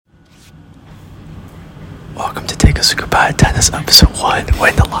to say goodbye to Tennis episode 1. We're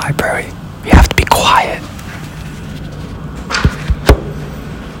in the library. We have to be quiet.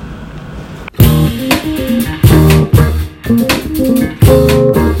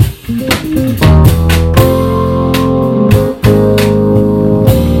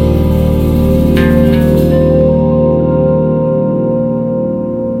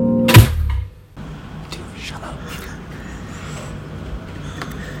 Dude, shut up.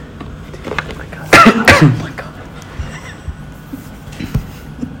 Dude, oh my god. Oh my god.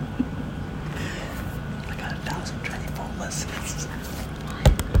 I got 1,024 listens.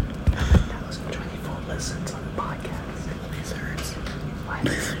 1,024 listens on the podcast. This hurts. Why?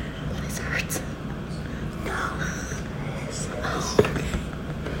 This hurts. No.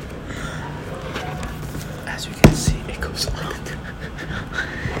 As you can see, it goes up.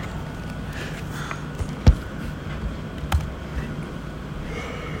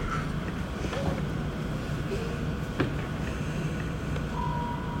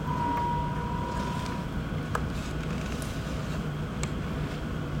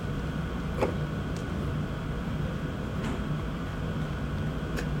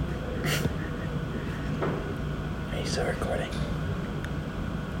 Are you still recording?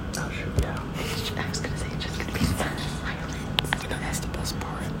 Oh, sure, yeah. I was gonna say it's just gonna be silence. No, that's the best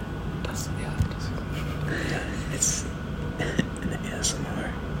part. That's, yeah, it's an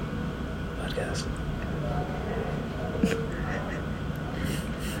ASMR podcast.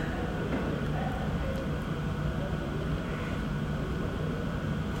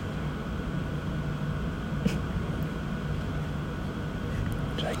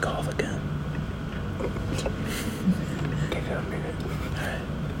 Should I cough again? Give it a minute. Alright.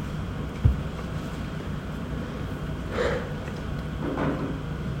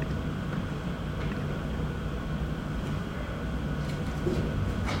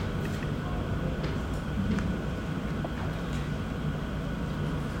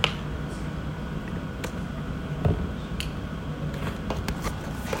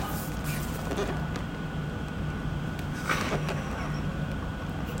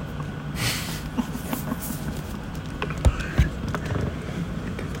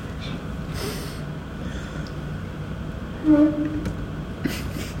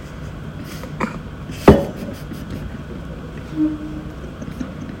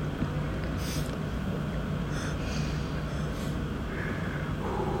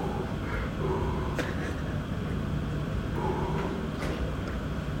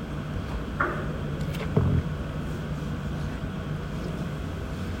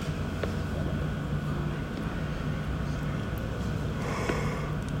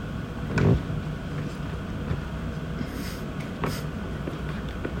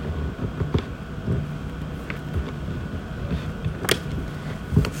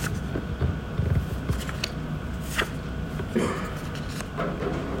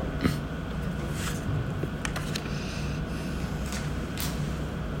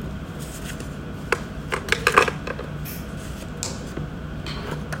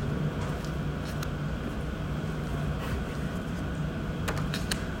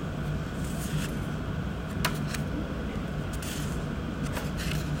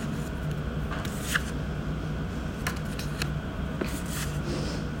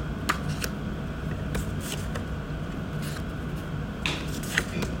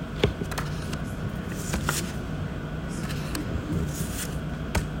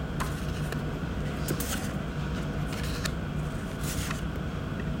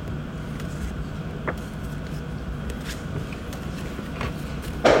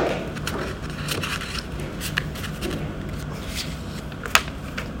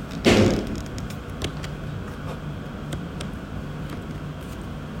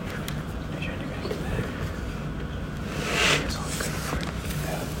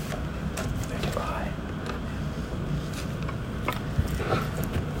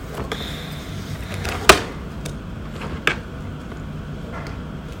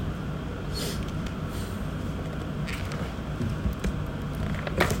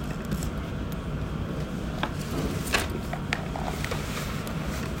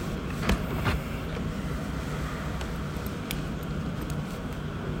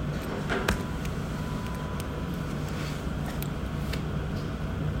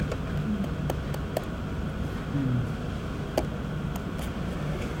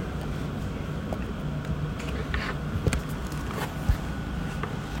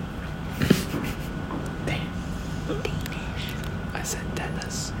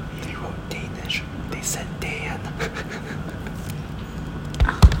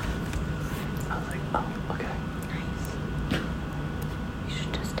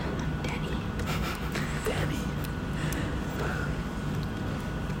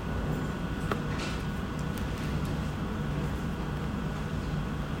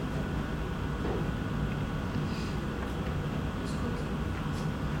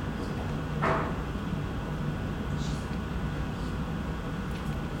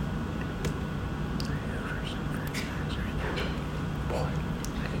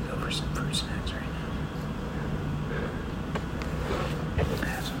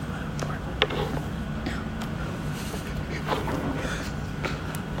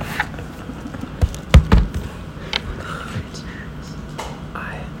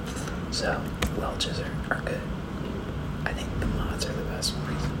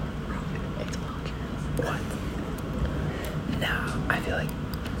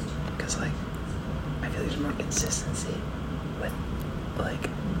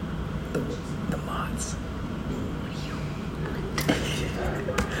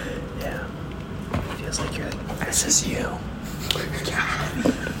 This is you. Yeah.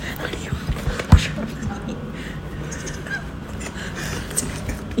 What do you want a picture of me?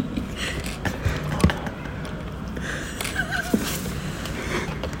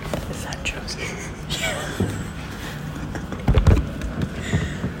 Is that Josie?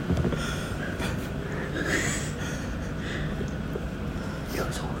 It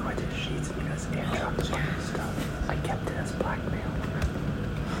was only going to the sheets because airdrop was on this stuff. I kept it as blackmail.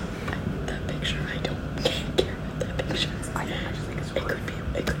 That picture, I can't care about that picture. I just think it's really,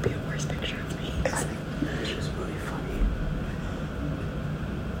 It could be a worse picture of me. I think it's just really funny.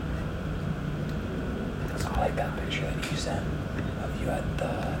 I like that picture that you sent of you at the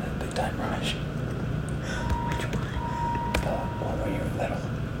Big Time Rush. Which one? The one where you were little.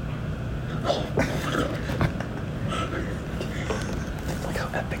 Look how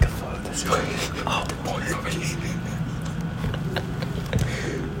epic a photo this is. Oh, boy,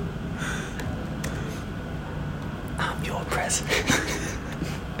 I'm your president.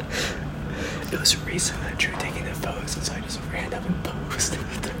 It was recent that Drew taking the photos, and so I just ran up and posted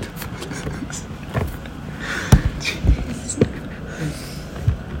the photos. Jeez.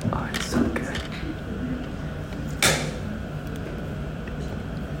 Oh, it's so good.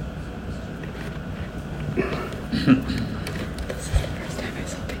 This is the first time I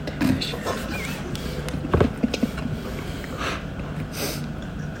saw Big Time Rush. The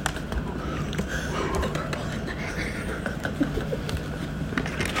purple in the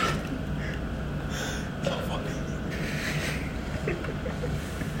So funny.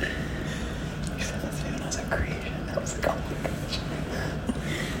 You said that's even as a creation. That was like, oh my gosh.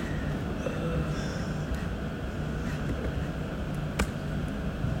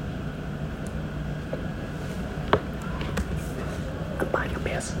 I'm buying a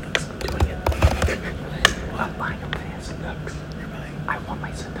pair of Sanooks. I'm doing it. I'm buying a pair of Sanooks. You're buying? I want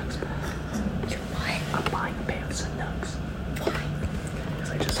my Sanooks back. You're what? I'm buying a pair of Sanooks. Why?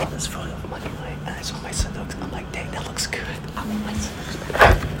 Because I just saw this photo of Money Light and I saw my Sanooks. I'm like, dang, that looks good. I want my Sanooks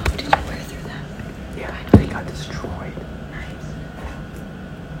back. Oh, did you wear through them? Yeah, they got destroyed. Nice.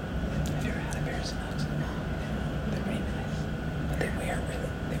 Have you ever had a pair of Sanooks? No. They're pretty nice. But they wear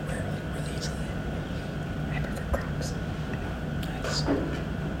really easily. I prefer Crocs. Nice. You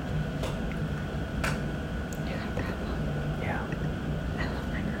got a problem? Yeah. I love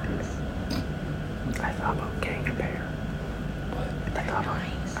my Crocs. I thought about getting a pair. What? I thought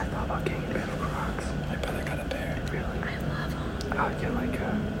about getting a pair of Crocs. My brother got a pair. Really? I love them. I would get like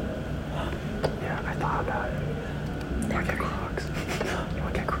a... Yeah, I thought about it. You want to get Crocs? You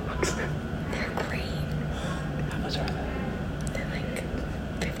want to get Crocs? They're great. How much are they? They're like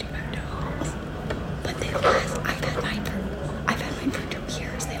 $55. But they last. I've had mine for 2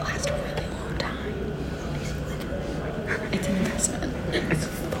 years. They last a really long time. It's an investment. It's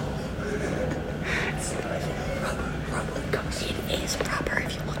full. It's like rubber cups. It is rubber.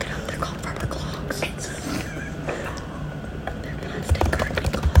 If you look it up, they're called rubber clogs. They're plastic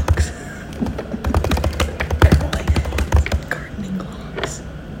gardening clogs. They're like gardening clogs.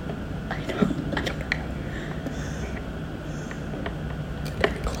 I don't know.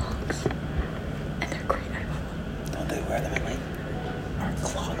 They're clogs. And they're great. I love them. Don't they wear them in like... Aren't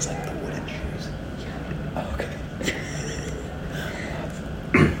clogs like the wooden shoes? Yeah. Oh, okay.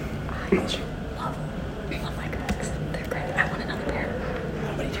 I love them. I love my Crocs. They're great. I want another pair.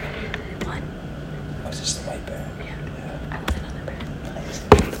 How many do you have? One. Oh, it's just the white pair. Yeah. Yeah. I want another pair. Nice.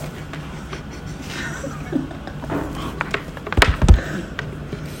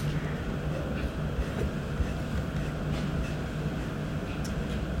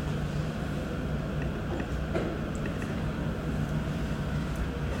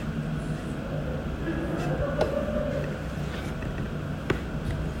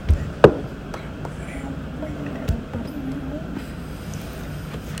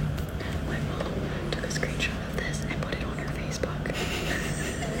 My mom took a screenshot of this and put it on her Facebook.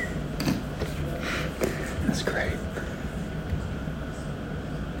 That's great.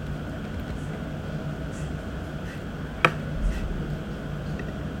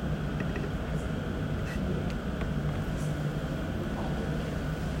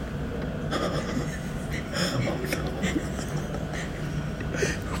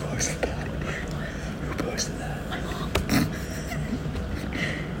 Who posted that? Who posted that? My mom.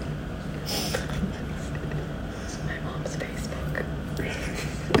 My mom's Facebook.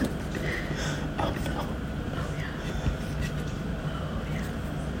 Oh no. Oh yeah. Oh yeah.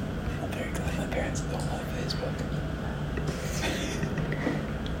 I'm very glad my parents don't have Facebook.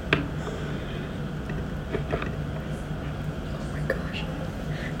 Oh my gosh.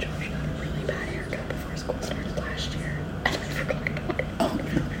 Josh got a really bad haircut before school started last year. And I forgot about it. Oh.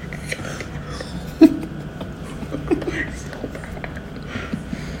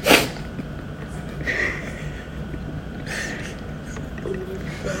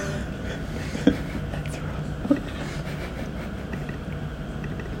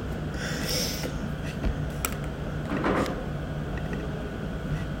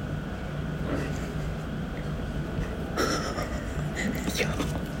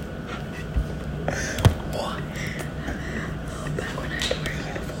 What? Back when I had to wear a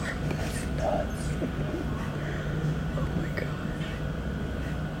uniform. That's nuts. Oh my god.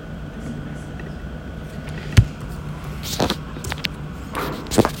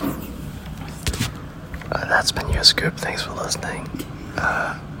 That's been your scoop. Thanks for listening.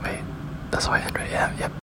 Wait, that's how I end right? Yeah, yep.